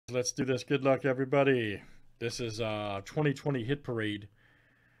Let's do this. Good luck, everybody. This is 2020 Hit Parade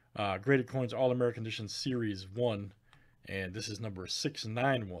Graded Coins All-American Edition Series 1. And this is number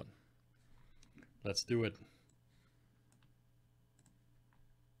 691. Let's do it.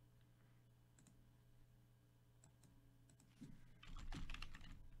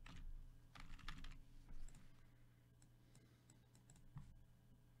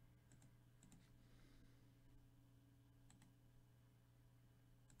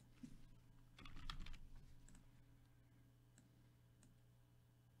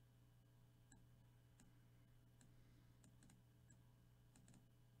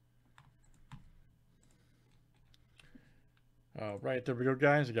 All right, there we go,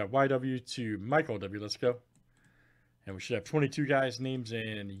 guys. We got YW to Michael W. Let's go. And we should have 22 guys' names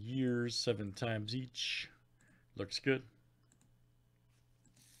and years, 7 times each. Looks good.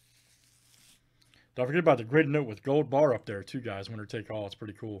 Don't forget about the graded note with gold bar up there, too, guys. Winner take all. It's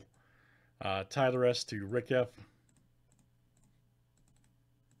pretty cool. Tyler S. to Rick F.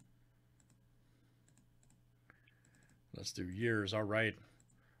 Let's do years. All right.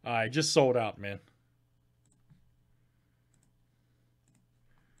 I just sold out, man.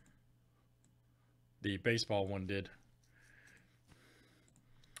 The baseball one did.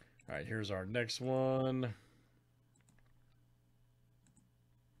 All right, here's our next one.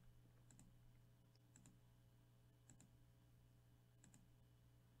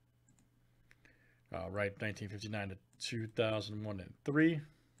 All right, 1959 to 2001 and 3.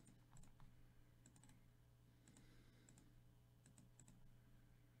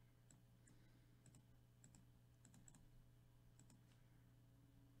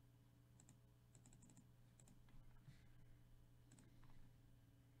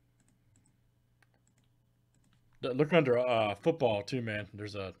 Look under football too, man.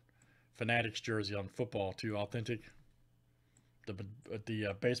 There's a Fanatics jersey on football too, authentic.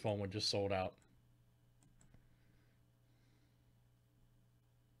 The baseball one just sold out.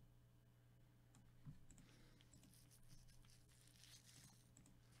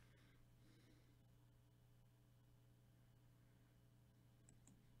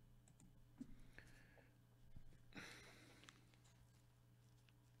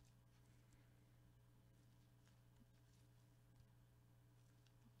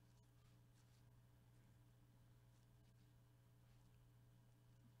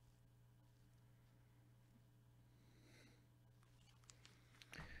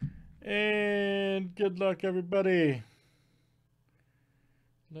 And good luck, everybody.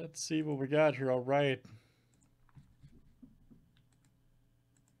 Let's see what we got here. All right.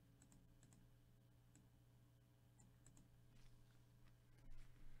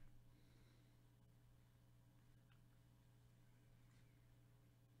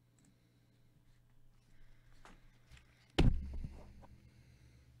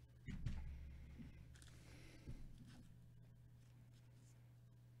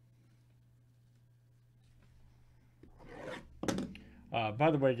 By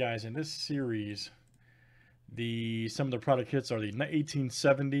the way, guys, in this series, some of the product hits are the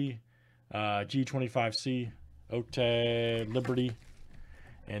 1870 G25C Oak Tag Liberty,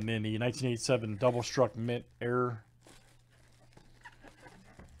 and then the 1987 Double Struck Mint Error.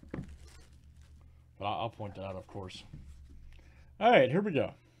 But I'll point that out, of course. All right, here we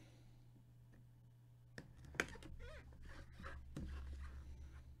go.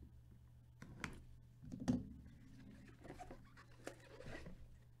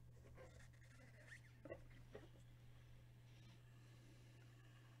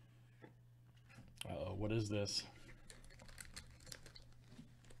 What is this?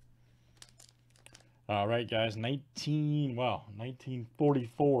 All right, guys,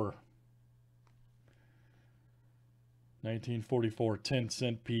 1944. 1944,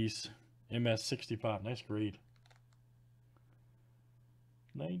 10-cent piece, MS65. Nice grade.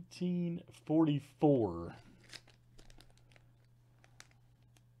 1944.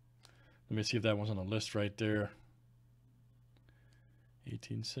 Let me see if that one's on the list right there.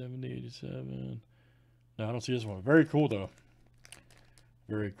 1870, 87. No, I don't see this one. Very cool, though.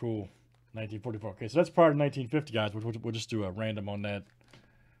 Very cool. 1944. Okay, so that's prior to 1950, guys. We'll just do a random on that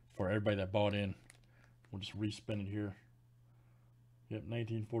for everybody that bought in. We'll just respin it here. Yep,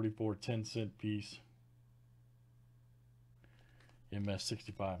 1944, 10-cent piece.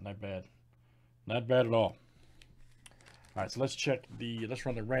 MS65. Not bad. Not bad at all. All right, so let's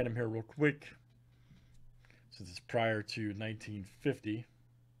run the random here real quick. Since it's prior to 1950.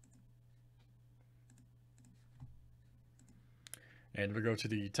 And we'll go to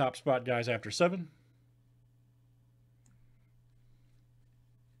the top spot, guys, after 7.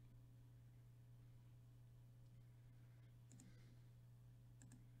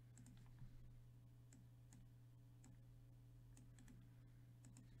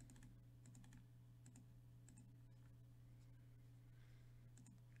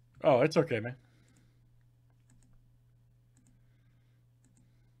 Oh, it's okay, man.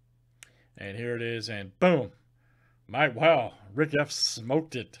 And here it is, and boom. Wow, Rick F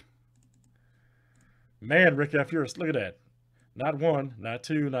smoked it. Man, Rick F, look at that. Not one, not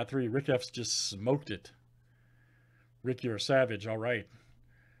two, not three. Rick F's just smoked it. Rick, you're a savage. All right.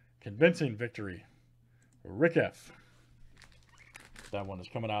 Convincing victory. Rick F. That one is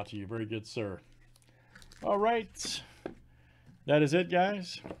coming out to you. Very good, sir. All right. That is it,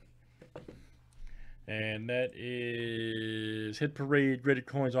 guys. And that is Hit Parade Graded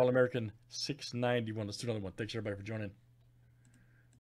Coins All-American 691. Let's do another one. Thanks, everybody, for joining.